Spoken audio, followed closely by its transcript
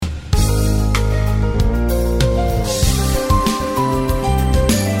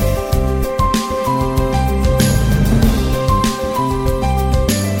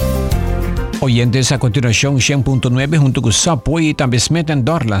Oyentes, a continuación, 100.9 junto con Sapo y también Smeten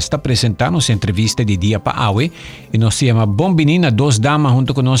Dorla está presentando su entrevista de día para hoy y nos llama Bombinina, dos damas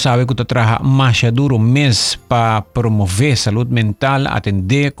junto con nosotros sabe que trabaja más duro mes para promover salud mental,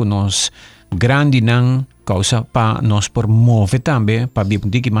 atender con nos grande causa para nos promover también para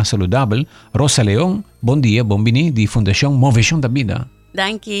vivir más saludable. Rosa León, bom dia, bombini, de Fundación Movimento da Vida.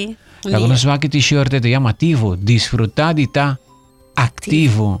 Danke. La conosco que t-shirt de llamativo, disfrutar de estar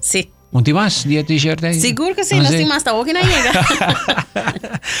activo. Sí. ¿Un más de t-shirt ahí? Seguro que sí, no estoy más, tampoco no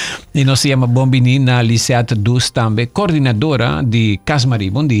llega. Y nos llama Bombinina Lisette Dus también, coordinadora de Casmari.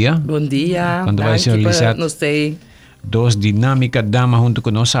 Bom dia. Bom dia. Quando vai ser Lisette? Não sei. Dos dinâmicas damas junto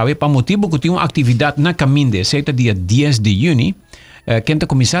com nós, sabe? Para motivo que tem uma atividade na Caminde, seita dia 10 de junho. Quem está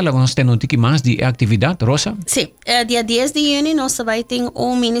começando, nós temos um pouco mais de atividade, Rosa? Sim, dia 10 de junho nós vamos ter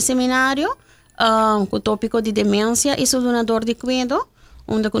mini seminário com o tópico de demência e o Dunador de Cuido,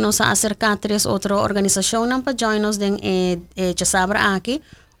 onde nós vamos acercar 3 outras organizações para join-nos em Chasabra aqui,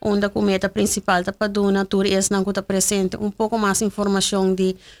 onde a meta principal para donar tour é não que presente pouco mais informação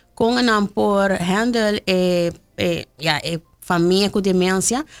de como não por handle família com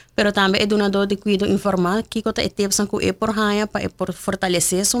demência, pero também é donador de cuido informal, que é tempo que é por raia para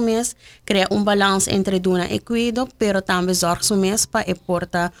fortalecer o mês, criar balanço entre dona e cuido, pero também zorg o mês para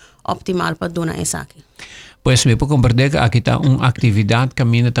porta optimal para dona e aqui. Pois me puedo compreender que aqui está uma atividade que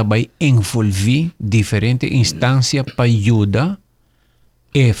a também envolve diferentes instâncias para ajudar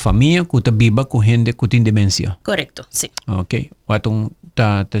a família que está viva com gente que tem demência. Correto, sim. Ok. Então,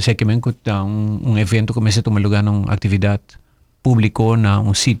 sei que evento começa a tomar lugar numa atividade pública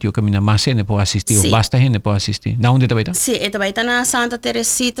num sítio que a mais gente pode assistir, ou basta gente pode assistir. Na onde está? Sim, está na Santa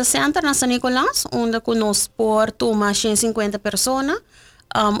Teresita Center, na San Nicolás, onde nós por tomar 150 pessoas,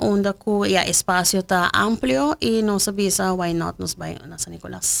 onde o espaço está amplo e nós sabemos why not nos vai na San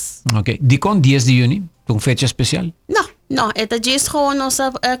Nicolás. Ok. De com 10 de junho, uma fecha especial? Não, é diz gewoon nós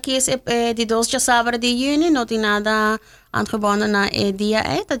aqui de 2 de sábado de junho, não tem nada aangebonden na dia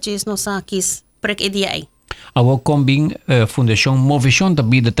é diz nós aqui prek dia é. A combin Fundação Movimento da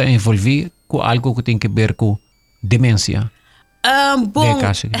Vida está envolvida com algo que tem a ver com demência. Bom,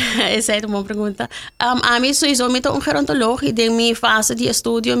 essa é uma boa pergunta. A mim sou um gerontologo e de minha fase de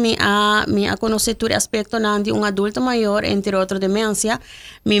estudo, minha conhecer todo aspecto de adulto maior, entre outros demência.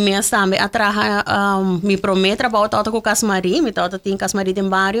 Minha também me prometo trabalhar com Casmari, me tem Casmari de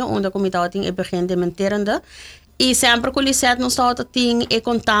barrio, onde eu tenho begin de menterende. E sempre com o Lisette nós temos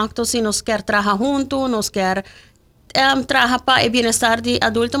contato, se nós quer trabalhar junto, nós quer trabalhar para o bem-estar de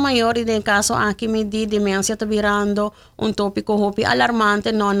adulto maior e em caso aqui me de demência está virando tópico hopi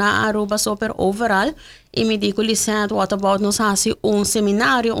alarmante não na Aruba super overall e me digo Lisette what about nós fazer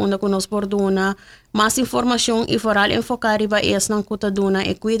seminário onde nós por dona mais informação e foral enfocar riba não cuta dona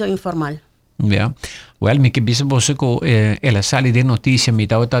e cuido informal. Ja, well, me que bisa você que ela sale de notícia me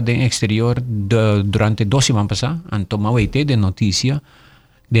estava de exterior durante 2 semanas passadas, então me de notícia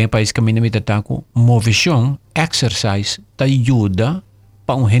de país que me está com movição, exercise, te ajuda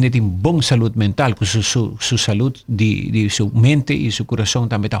para gente tem boa saúde mental, que sua saúde de sua mente e seu coração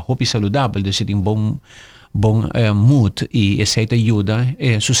também está muito saudável, de tem bom mood e essa ajuda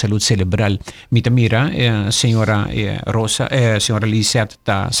sua saúde cerebral. Me mira, senhora Rosa, senhora Lisette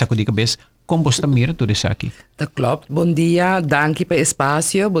está sacudi cabeça. Como você mira tudo isso aqui? Dat klopt. Bom dia, danke pelo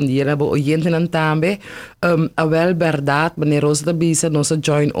espaço. Bom dia para os ouvintes também. A verdade, wanneer Rosa da bisa, nós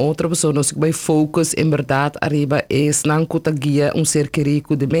join outra pessoa, nós vai focus em verdade arriba não cuta guia cerqueiri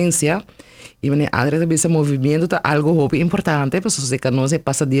com demência. E wanneer Aldrich da bisa movimento tá algo muito importante, pessoas que nós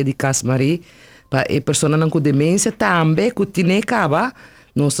passa dia de Casmari, para a pessoa não com demência também que tem acaba.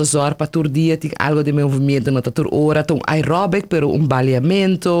 Nós zorg para todo dia tem algo de movimento, não tá toda hora, tem aeróbic, pero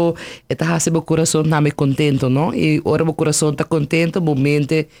baleamento, eta hace o coração também contento, não? E ora o coração tá contento,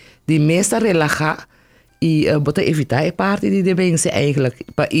 momento de mesta relaxar e botar evitar a parte de demência eigenlijk.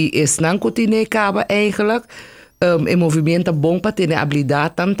 E não continue acaba eigenlijk, o movimento bom para ter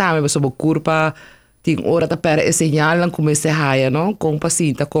habilidade também, mas o corpo tem hora tá para o sinal não começa a raia, não? Com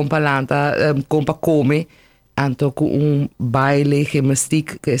paciente, com palanta, com pa come. Anto com baile,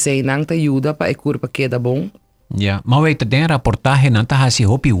 gimnastica, que se não te ajuda para o corpo queda bom. Ja, mas weet tem reportagem não tá assim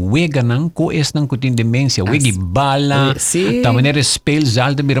hopi wega não com esse não tem demência, wegi bala, tá maneira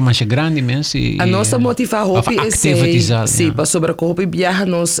speelzaal de mira mais grande mens e a nossa motiva hopi é sim, para sobre que hopi viaja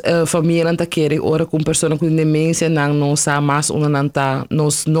nos família não tá querer ora com pessoa com demência não nos mais uma não tá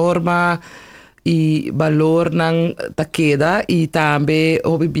nos norma e valor não tá queda e também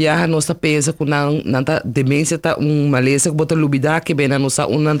hobby viaja nossa pensa com não tá demência tá maleza que bota lubida que bem nossa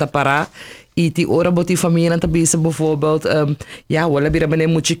não tá parar e ti ora bota família não tá bisa bijvoorbeeld wala bira bene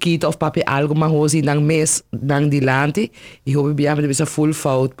muito chiquito of papi algo mais hoje não mês não dilante e hobby viaja bisa full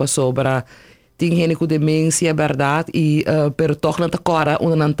fout para sobra tem gente com demência verdade e pero toch não tá cora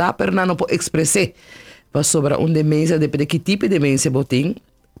não tá pero não pode expressar para sobra demência depende de que tipo de demência botin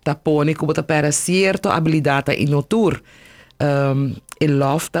tapone como ta para certa habilidade e notur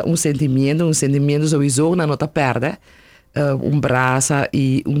lofta sentimento sowieso não ta perde braço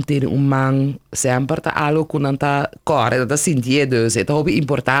e ter mão sempre tá algo que não tá corre tá sentir dus é hobby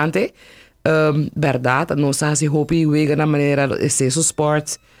importante verdade não se hobby wega na maneira excesso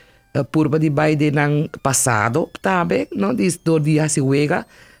sports purba de baile nang passado também não diz do dia se wega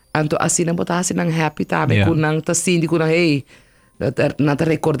anto assim não botar assim nang happy também com nang tá sindi com hey não te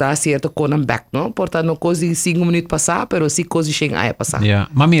recordar certo com um back, não? Portanto, não coisa 5 minutos passar, pero sim coisa chega a passar. Yeah.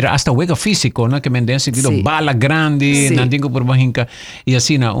 Mas mira, hasta o físico, não? Que me den sentido bala grande, não digo por bahinca, e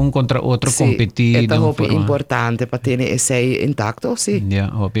assim, contra outro competir. É importante para ter esse intacto, sim.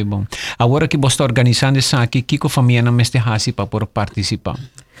 Yeah, bom. Agora que você está organizando isso aqui, que família não me está fazendo para por participar?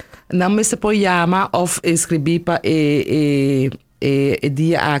 Não me se pode chamar ou escrever para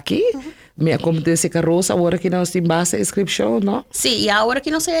dia aqui. Me acontece que a Rosa, agora que nós temos base de inscrição, não? Sim, e agora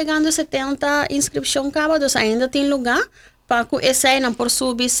que nós estamos chegando a 70 inscrição, nós ainda tem lugar para que esse não por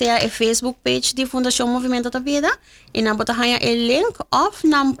subir se a Facebook page de Fundação Movimento da Vida e não botar o link ou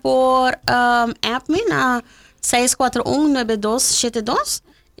não por app na 641-9272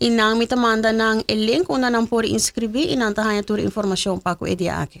 e não me manda o link onde não por inscrever e não tem toda a informação para o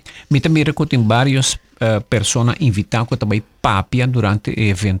dia aqui. Me também tem várias pessoas invitadas que também papia durante o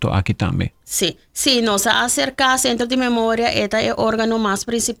evento aqui também. Sim, nós acerca Centro de Memória é o órgão mais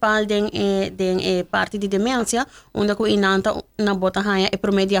principal da parte de demência, onde o inanta na bota hanha é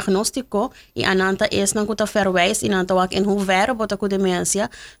para o diagnóstico e ananta é na kuta fairways inanta wak en hoever bota com demência,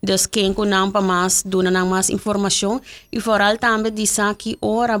 dus quem com não para mais dona mais informação e vooral também diz que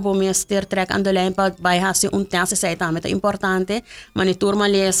ora bom meester trek aan de lijn para vai teste sei também é importante, mas turma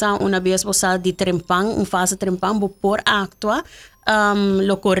lesa uma vez você de trempang, fase trempang por actua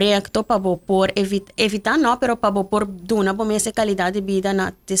lo correto para por evitar não, pero para por duna bom essa qualidade de vida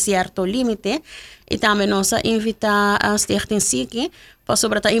na de certo limite e também nós invita a stichting Siki para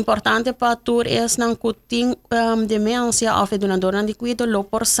sobre é importante para tur es não cutin demência ou Dunador de Cuido lo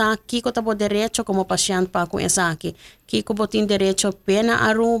por sa que tá bo direito como paciente para com essa aqui que botin direito pena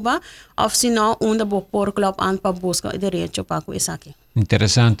Aruba ou se não onde bo por club an para buscar direito para com essa aqui.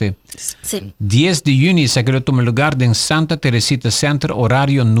 Interessante. Sim. 10 de junho se quer tomar lugar em Santa Teresita Center,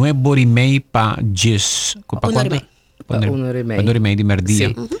 horário 9h30 para 10. Para 1h30 de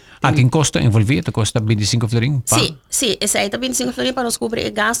merdia. Quem custa envolvido? Custa 25 florin? Sim, esse aí tá 25 florin para nós cobrir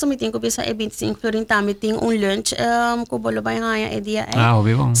o gasto, me tem que pensar é 25 florin também tem lunch que o bolo vai ganhar é dia.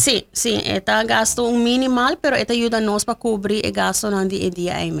 Ouvi bom. Sim, tá gasto minimal, pero esta ajuda nós para cobrir o gasto não de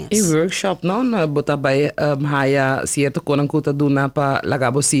dia aí mês. E workshop não, botar vai haya certo quando que duna para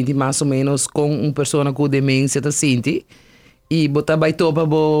lagabo sinti mais ou menos com pessoa com demência da sinti. E botar vai topa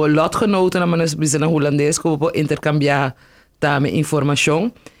bo lotgenoten na maneira na holandês que bo intercambiar também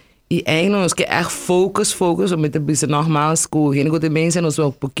informação. E eigenlijk que echt focus met de bisa normaal com geen demência nós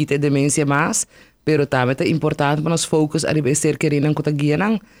vamos pouquinho demência mais pero também é importante para nós focus arriba ser querendo que tá guia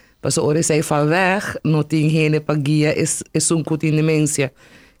não para so ore sai fal weg não tem gente para guia é com demência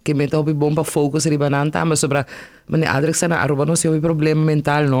que me tá bom para focus arriba não tá mas sobre mas Aldrich sana Aruba não tem problema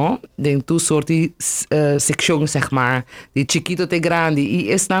mental não tem tu sorte seção zeg maar de chiquito te grande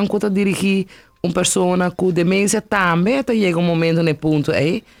e estão que tá dirigir pessoa com demência também até chega momento no ponto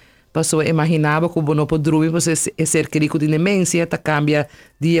aí Passou imaginava que o bono podrui você ser querido de demência, tá cambia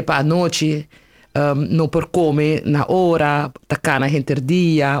dia para noite, não por comer na hora, tá cana entre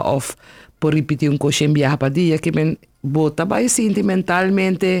dia, ou por repetir coisa viajar para dia, que men bota vai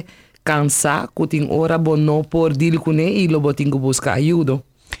sentimentalmente cansar, que tem hora bono por dir com ele e lo botinho buscar ajuda.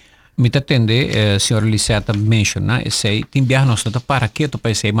 Me atende, senhora Lisette menciona, sei, tem diagnóstico da para que tu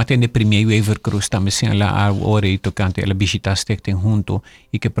pensei, mas atende primeiro Ever Croes também sem ela hora e tocante, ela visita tem junto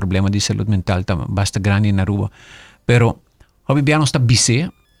e que problema de saúde mental tá basta grande na rua. Pero hobby diagnóstico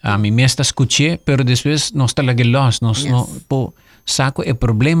bise, a mim me está escutando, pero depois nós está lá los, nós no po saco é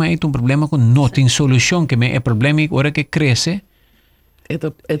problema é um problema que não tem solução, que é problema hora que cresce.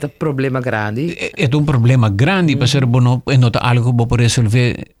 É problema grande. É um problema grande, para ser bom, é não algo que pode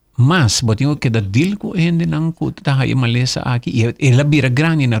resolver Mas, botinho que da deal ko hindi nang kuta hay malesa aqui e la bira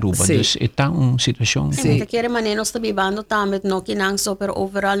grande na Aruba. Dus está situação. Sim, te quer maneira nós bibando também no que não só pero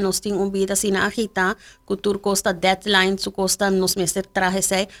overall nós tem vida sina agita, cultura costa deadline, su costa nos mestre traje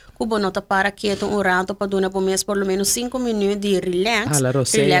sei, kubo nota para quieto rato para dona por mês por lo menos 5 minutos de relax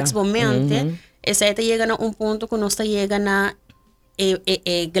momento. Esse aí chega a ponto que nós chega na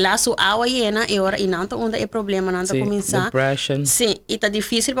glaso água llena e ora inanta onde é problema nanta começar. Depression. Sim, e tá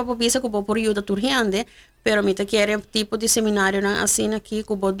difícil para popisa que por ajuda turriande, pero me te quer tipo de seminário na assim aqui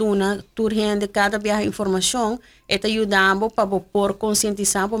que bo duna turriande cada viagem informação e te ajudamos para por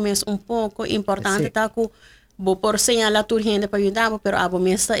conscientizar por mês pouco importante tá que bo por señalar turriande para ajudar, pero a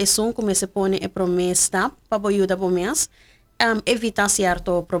bomesta é som como se põe é promessa para ajudar por mês evitar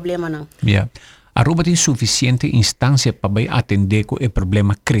certo problema não. Yeah. Aruba tem suficiente instância para atender com o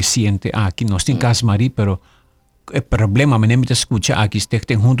problema crescente aqui. Nós temos caso Mari, pero o problema me nem escuta aqui.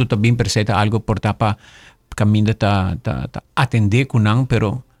 Tem junto também percebe algo por para caminho ta atender com não,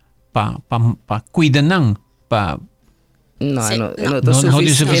 pero para cuidar não, para não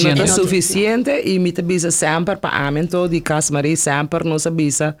é suficiente e me avisa sempre para amento de caso Mari sempre nos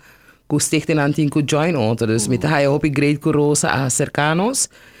avisa que os stichting com join outro. Dus me tá hope great com Rosa a cercanos.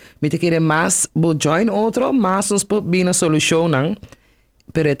 Me te querer mais bo join outro, mas nos pode vir na solução não,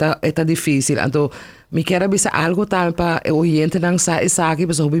 pero é difícil. Então, me quero avisar algo também para o gente não sabe aqui,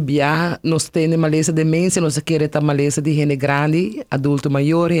 pessoal que viaja, nós temos maleza de demência, nós queremos ter maleza de gente grande, adulto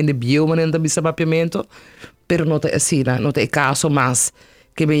maior, gente bioma não tem mapeamento, pero não é assim, não é caso mais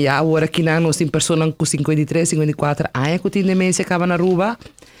que me já agora aqui nós temos pessoas com 53, 54 anos que têm demência que na Aruba.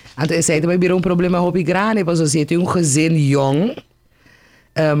 Então, esse aí vai vir problema muito grande, porque você tem gezin jong.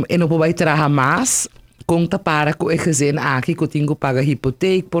 E não pode trabalhar mais, conta para que o gezin aqui que tenho que pagar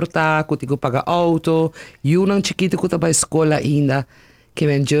hipoteca, portar, que tenho que pagar auto, e um chiquito que está para a escola ainda, que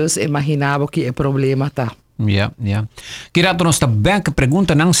eu just imaginava que é problema tá. Yeah. Kirato nós tá back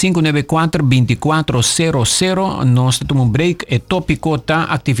pergunta nang 594-2400 nós temos break e tópico tá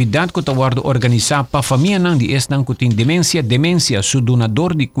atividade que tá guardo organizar para família nang di es nang kutin Demencia su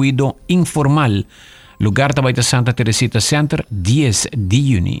Dunador de Cuido Informal. Lugar da Baita Santa Teresita Center, 10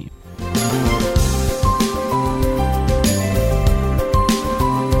 de junho.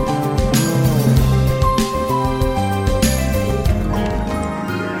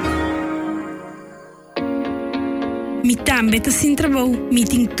 Mi também tá sem trabalho. Mi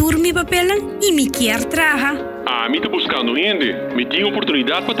tem turma papelan e mi quer trabalhar. Mi tá buscando gente. Mi tem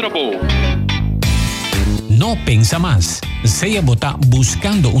oportunidade para trabalho. Não pensa mais. Seja você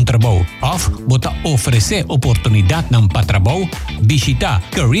buscando trabalho ou você oferecer oportunidade para trabalho, visita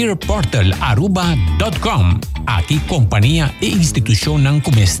careerportalaruba.com. Aqui, companhia e instituição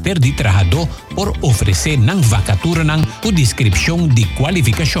como Mister de Trabalhador por oferecer vacatura ou descrição de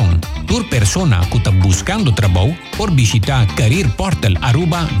qualificação. Por pessoa que está buscando trabalho, por visitar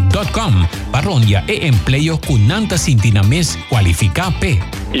careerportalaruba.com para onde é emprego que não sintina mês qualificar P.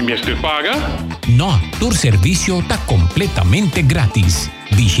 E Mister paga? Não, tu serviço está completamente grátis.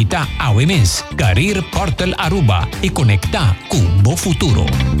 Visita AWMS Career Portal Aruba e conecta com o futuro.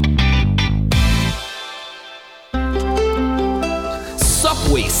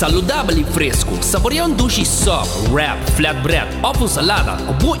 Subway, saudável e fresco. Saboreia dushi sub, wrap, flatbread, ovo salada,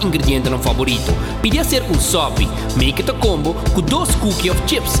 com bom ingrediente no favorito. Pide ser sub, make it a combo com 2 cookies of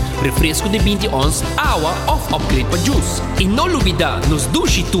chips, refresco de 20 ons, água of upgrade para juice. E não olvida, nos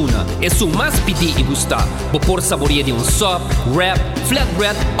dushi tuna, é o mais pedir e gostar. Por saboreia de sub, wrap,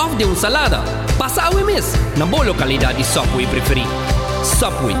 flatbread ou de salada. Passa a mês na boa localidade de Subway preferida.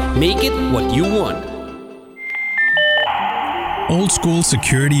 Subway, make it what you want. Old school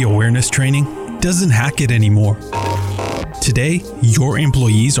security awareness training doesn't hack it anymore. Today, your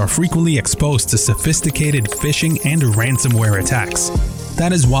employees are frequently exposed to sophisticated phishing and ransomware attacks.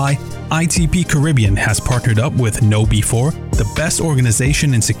 That is why ITP Caribbean has partnered up with KnowBe4, the best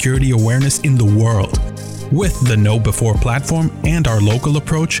organization in security awareness in the world. With the KnowBe4 platform and our local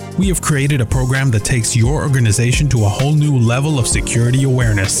approach, we have created a program that takes your organization to a whole new level of security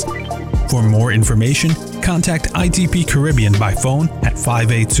awareness. For more information, contact ITP Caribbean by phone at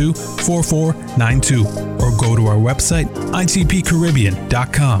 582-4492 or go to our website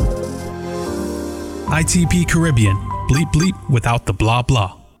itpcaribbean.com. ITP Caribbean, bleep bleep without the blah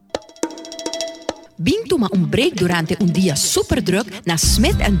blah. Bing toma break durante dia super druk na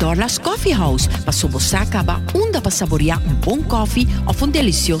Smith & Dorla's Coffee House para sobosacaba onda para saborear bom coffee of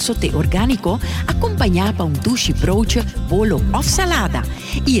delicioso té orgánico acompanhado pa douche broodje, bolo of salada.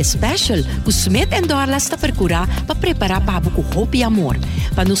 E special, o Smith & Dorla's ta percura para preparar para com hopi amor.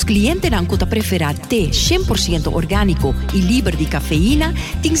 Para nos clientes não que preferar té 100% orgánico e livre de cafeína,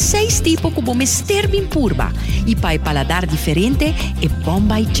 tem 6 tipos como mister bem purba. E para paladar diferente é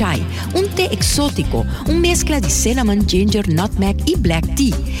Bombay Chai, té exótico, mescla de cinnamon, ginger, nutmeg e black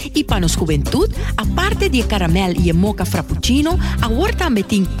tea. E para nos juventude, a parte de caramel e mocha frappuccino, agora também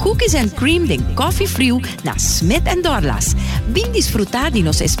tem cookies and cream de coffee frio na Smith & Dorla's. Bem desfrutar de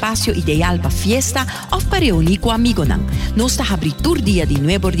nosso espaço ideal para fiesta ou para reunir com amigos. Nós está abrindo dia de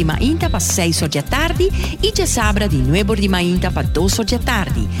 9 de manhã para 6 da tarde e de sábado de 9 de manhã para 2 da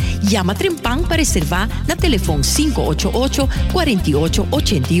tarde. Llama Trempang para reservar na telefone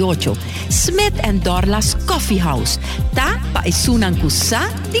 588-4888. Smith & Dorla's Coffee House. Tá para esunan kusa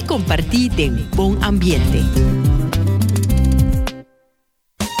de compartir de bom ambiente.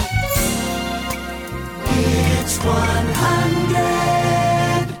 It's 100.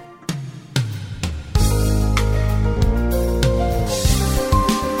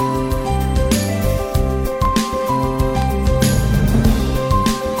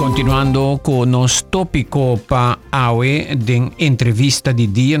 Continuando con nos tópico pa awe den entrevista di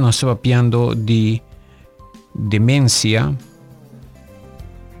dia, nós estamos falando de Demencia.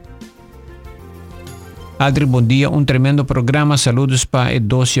 Aldrich, bom dia, tremendo programa, saludos para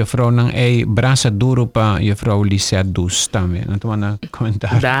dos juffrouw e braça duro para juffrouw Lisette dus também. Não estou a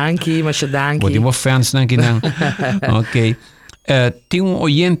comentar. Danke, mas danke. Podemos fans aqui não. Ok. Tem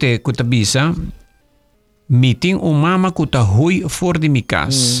oyente que te avisa. Meeting mama que tá hui fora de minha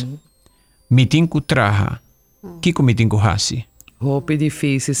casa. Meeting que traha. Que meeting que hasi? Hope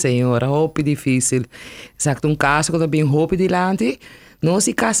difícil, senhora, hope difícil. Exacto, caso que tá bem hope de lante.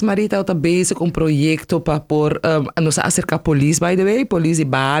 Nossa casa marita está bezig com projeto para por nos acercar polícia, by the way, polícia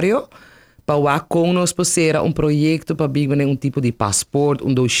bairro, para com nos poder projeto para big tipo de passaporte,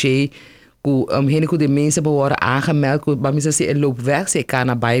 dossiê. Que gente com demência pode worden aangemeld, que vamos dizer loop weg, se kan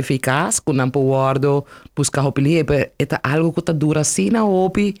naar bij eficaz, que não pode worden buscar hopi, é algo que está dura assim na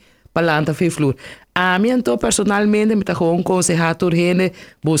hopi, palanta fe flor. A mim então personalmente me tá com aconselhar por gente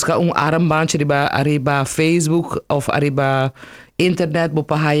buscar armband arriba Facebook ou arriba internet,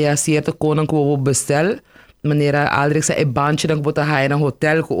 para haya certa coisa que vou bestel, maneira Aldrich sa bandje dan que haya na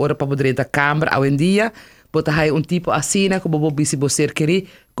hotel, que ora para poder ter câmera hoje em dia. Bota hai tipo assim, que bobo bisi boser querer,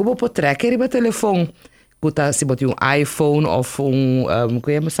 que bobo trekker riba telefone. Bota se bota iPhone ou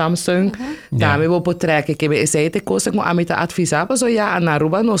Samsung, também bobo trekker que essa é coisa que a mim tá advisar, mas já na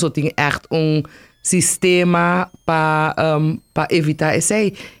Aruba nós tem echt sistema para evitar isso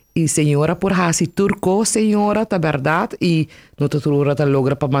aí. E senhora por hasi turco, senhora, tá verdade, e não tá tudo tá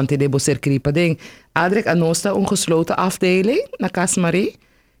logra para manter boser querer para ding. Aldrich a nós tá gesloten afdeling na Casa Marie.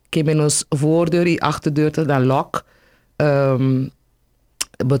 Que menos voordeur e achterdeur te dan lock.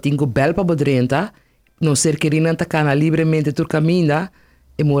 Botingo bel pa bodrenta. No cercherina ta cana livremente tur caminda.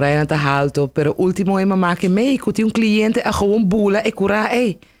 E moraina ta halto. Pero ultimo e mama que mei. Kuti cliente a gewoon bula e cura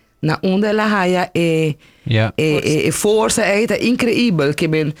na onde la haya e força tá incrível que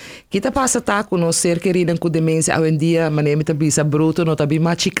ben kita passa tá com no cercherina com demência hoje em dia maneira ta bisa bruto no ta bi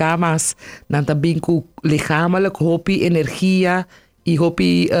machica mas não ta bin com lichamelijk hopi energia e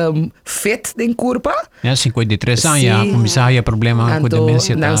hopi fit den corpo. Ja, 53 anos já começar a problema com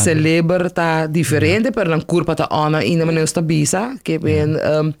demência. Não celebra tá diferente, pero não corpo tá ona ainda não está bisa, que bem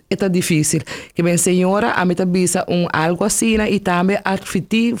é difícil. Que bem senhora, a mim tá bisa algo assim e também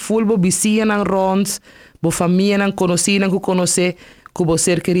activity full bo bisia nang ronds, bo família nang conhecer, nang conhecer, que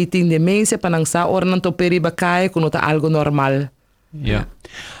você querer ter demência para não sa ora não toperi bacai, que não tá algo normal. Ja.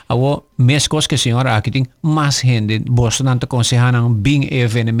 Awo mes cosas que senhora aqui tem mais gente, você não te aconselha um bem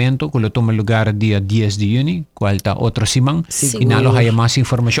evento que toma lugar dia 10 de junho, qual está outra semana, e não há mais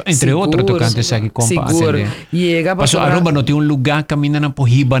informação, entre outros tocantes aqui compa atender. Passo Aruba não tem lugar caminhando por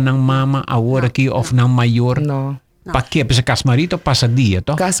riba ng mama, agora aqui of ng maior. Não. Para que? Para Casmarito passa dia,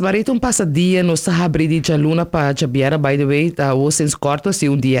 toh? Casmarito passa dia, nós está abrindo de luna para Jabiera, by the way, tá o since corto se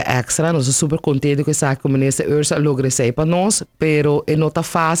dia extra, nós super contente que essa comunidade ursa logra sair para nós, pero é nota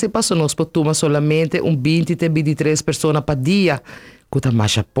fácil para nós tomar solamente 20 a 23 pessoas para dia, que tá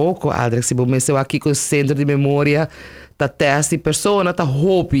mais pouco, Aldrich, se você aqui com o centro de memória, tá teste pessoa, tá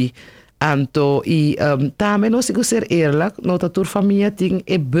hobby. Anto e também nós se ser eerlijk, nota tur família tem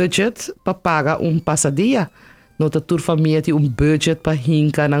budget para pagar passadia. Nota tur família tem budget para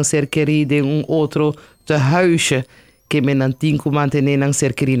hinka nang cerqueria de outro te huisje que men não tem que manter nang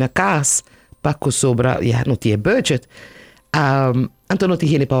cerqueria na casa para que sobra, não tinha budget. Então não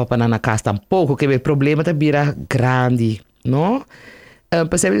tinha para na casa tampouco, que o problema também era grande, não?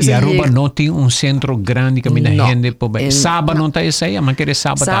 E Aruba não tem centro grande que me dá gente para sábado não está isso aí, mas que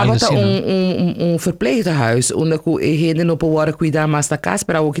sábado tá verpleeghuis onde a gente não pode cuidar mais da casa,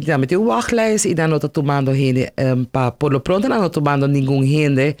 para o que tem uma wachtlijst e dan não está tomando gente para por lo pronto não tomando nenhum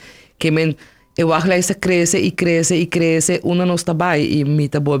gente que men a wachtlijst cresce, uma não está bem e me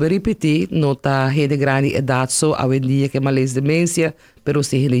tá boa repetir, não está gente grande idade só hoje em dia que é mais demência, pero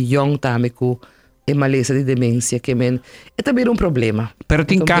se gente young também com é maleza de demência que é também problema. Pero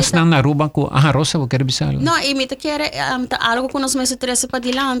tem casos na Aruba com Rosa, eu quero dizer. Não, e me quer algo que nós mais interessa para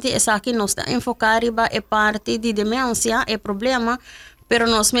adiante, é que nós enfocar riba é parte de demência, é problema, pero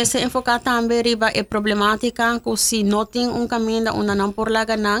nós mais enfocar também riba é problemática, que se não tem caminho onde não por lá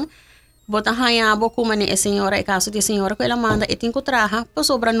ganhar, bota hayabo como a senhora, é caso de senhora que ela manda e tem que trabalhar, para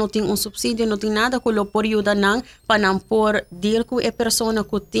sobra não tem subsídio, não tem nada que lo por ajuda não, para não por deal com a pessoa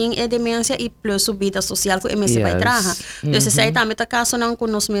que tem a demência e plus subida social que a vai trabalhar. Então, se também tá caso não que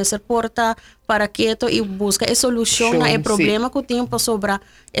nós me porta para quieto e busca a solução na problema que tem para sobra,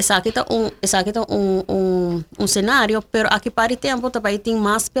 essa aqui tá cenário, pero aqui para o tempo também tem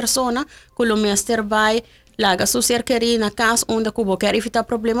mais pessoas que lo mestre vai laga sucer querer na casa onde cubo quer evitar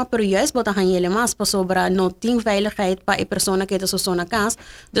problema, pero juist botar ele mais para sobra não tem veiligheid para a pessoa que está na casa.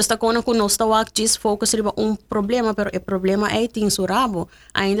 Dus tá quando que nós tá diz focus riba problema, pero o problema é tem surabo.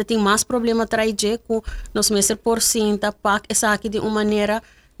 Ainda tem mais problema traje que nós mesmo por cinta pack essa aqui de uma maneira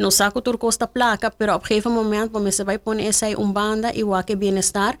no saco turco esta placa, pero a um momento você vai pôr essa banda e o que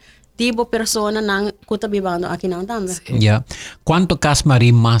bem-estar tipo pessoa não que tá vivendo aqui não também. Yeah. Quanto cas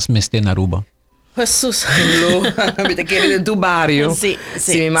mari mais meste na Aruba? Jesus. Me quer em tu barrio. Sim.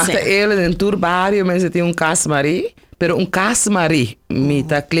 Se me mata ele em tu barrio, mas tem casmari, pero casmari, me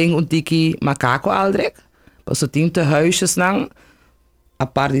tá kling tiki macaco Aldrich, passo tem te huisjes não, a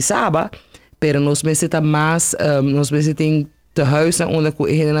par de saba, pero nós me tá mais, nós me tem te huis onde que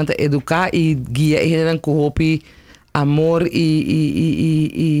ele não te educar e guia ele não com hopi amor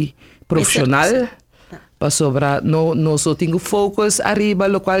e profissional. Para sobra, não só tenho focus arriba,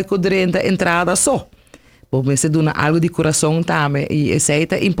 lo qual que durante entrada só. Porque se dá algo de coração também, e isso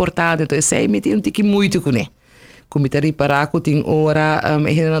é importante, então isso é me tem muito com ele. Como te reparar que tem hora,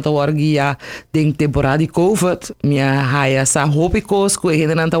 ele não está hora guia, tem temporada de COVID, minha raia sa hopi cosco,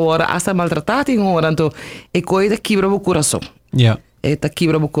 ele não está hora hasta maltratar tem hora, então é coisa que quebra o coração. Yeah. É que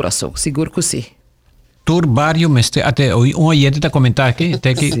quebra o coração, seguro que sim. Tur barrio mester até oyente tá comentar aqui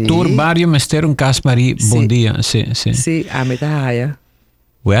até que tur barrio mester casmari bom dia sim a meta haia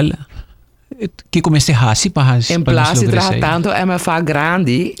well que comece hasi para hasi em place traga tanto é uma fa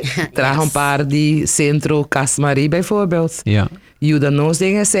grande traga par de centro casmari bijvoorbeeld ajuda nós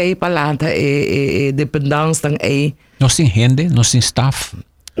dingen sei palanta e dependência dan nós tem gente nós tem staff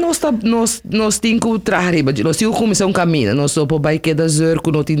nós temos que trabalhar, nós temos que começar caminho, nós só podemos quedar zero,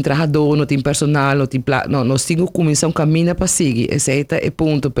 não tem trabalhador, não tem personal, não tem nós temos que começar caminho para seguir, esse é o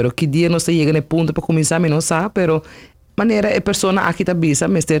ponto, pero que dia nós chegamos no ponto para começar, não sabe, pero maneira a pessoa aqui está bisa,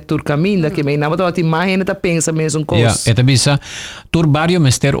 mas ter tur caminho, que me não vai ter mais ainda tá pensa mesmo coisa. É tá bisa, tur barrio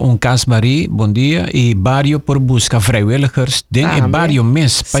mester casmari, bom dia, e barrio por busca vrijwilligers, den barrio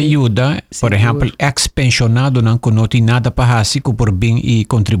mes para ajuda, por exemplo, ex-pensionado não tem nada para fazer por bem e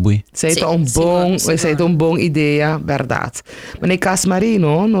contribuir. Isso é bom ideia, verdade. Mas no casmari,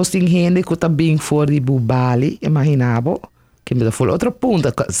 nós temos gente que está bem fora de Bubali, imaginava, que me dá fora outra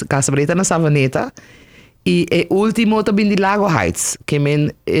ponta, casmari está na Savaneta. E o último também de Lago Heights, que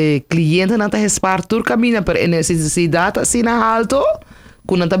men cliente não está respar tur caminho para necessidade assim na alto,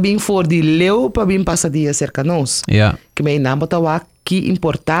 quando está bem fora de leu para bem passar dia cerca nós. Que men não está que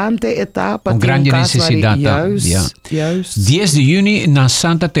importante está para ter grande necessidade. 10 de junho na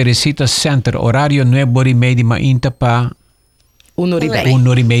Santa Teresita Center, horário 9h30 da manhã para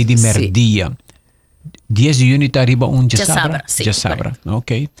 1h30 de merdia. 10 de junho está arriba já sabra.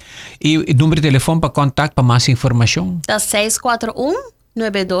 Ok. E o número de telefone para contato para mais informação? Tá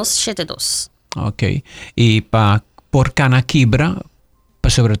 641-9272. Ok. E para por cana quebra,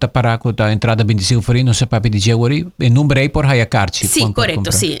 para sobre para a entrada 25 fori, não se para pedir jaguari, o número aí por haya carte. Sim,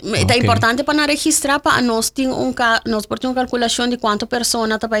 correto, sim. É importante para registrar para nós ter nós por ter uma calculação de quanto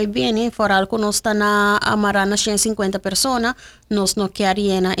pessoa tá vai bem, for algo nós está na amarana 150 pessoas, nós não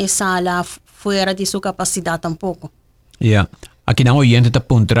queremos essa sala fora de sua capacidade tampouco. Aqui na oyente está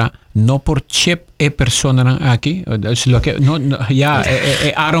puntra, não por chip persona aqui, lo que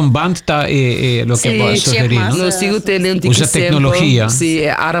armband está lo que pode sugerir, não? Nós temos usa tecnologia. Sim,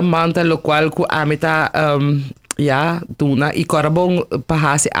 armband lo qual a meta Ja, tuna. E corabon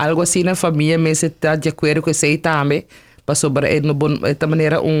pahasi algo assim na família, mas está de acordo com isso também. Para sobre de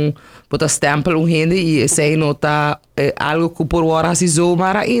maneira botar stempel gente e sei nota algo que por hora assim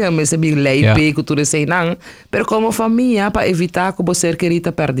zoomar ainda, mas é bem leipe que tudo isso não. Pero como família para evitar que você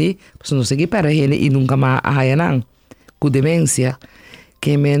querita perder, você não segue para gente e nunca mais a não. Com demência,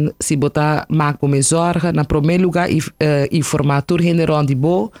 que men se botar mais como zorga na primeiro lugar informar tudo gente onde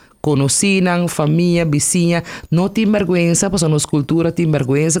bo conheciam família, vizinha, não tem vergonha, porque nossa cultura tem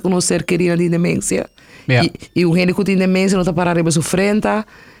vergonha com nós ser querida de demência. E o gente que tem demência não está parado para sua frente,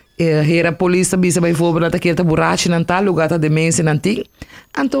 a polícia bisa vai for para que está borracho não tal lugar da demência não tem.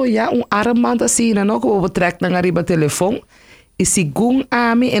 Então armando assim, não que vou track na arriba telefone. E segundo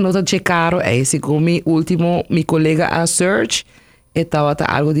a mim, eu não estou checando, segundo mi último, mi colega a search, estava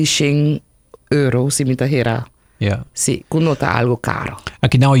algo de €100 se me está hera. Sim, que não está algo caro.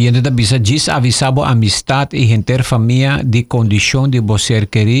 Aqui na oyente da bisa diz avisava amistade e gente família de condição de você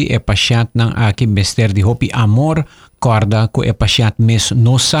querer e paciente não aqui mestre de hopi amor corda que é paciente mes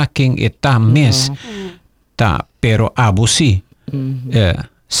não saquem e tá mes tá pero abusi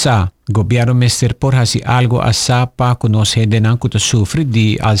sa governo mestre por hasi algo asa pa que nós gente não que sofre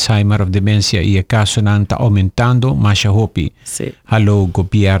de Alzheimer ou demência e o caso não está aumentando mas hopi hello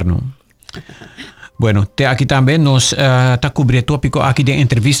governo. Bueno, aqui também nós está cobrindo o tópico aqui da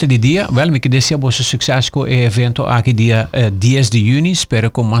entrevista de dia. Well, me que deseja você sucesso com o evento aqui dia 10 de junho. Espero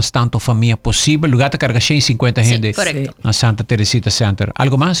com mais tanto família possível. Lugar de carga 150 gente na Santa Teresita Center.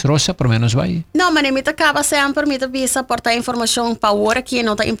 Algo mais, Rosa, por menos vai? Não, mas me acaba sempre, me visa portar informação para hora que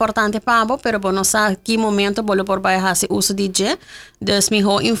não é importante para mim, pero bom, não sei que momento bolo por baixar se uso DJ. Dus me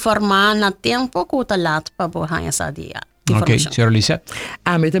vou informar na tempo que está lá para borrar essa dia. Ok, senhora Lisette.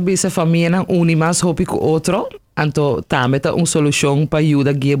 A meta bisa família une mais hopi com outro, então tá meta solução para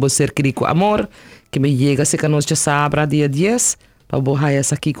ajudar a você querer com amor, que me chega se que nós já sabra dia 10, para borrar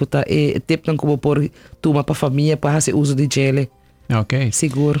essa aqui que tá tip não como por tuma para família para fazer uso de gel. Ok.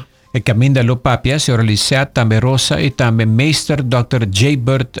 Seguro. E caminho da Lopapia, senhora Lisette, também Rosa e também Meester Dr. J.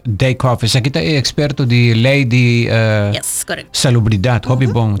 Bert Dijkhoff. Esse aqui é experto de lei de salubridade. Hobby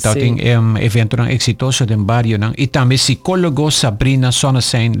bom. Então tem evento exitoso de barrio. E também psicólogo Sabrina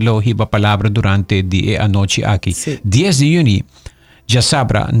Sonasen lo hiba palavra durante a noite aqui. 10 de junho, já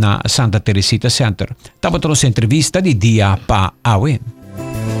sabra na Santa Teresita Center. Tava trouxe entrevista de dia para awen.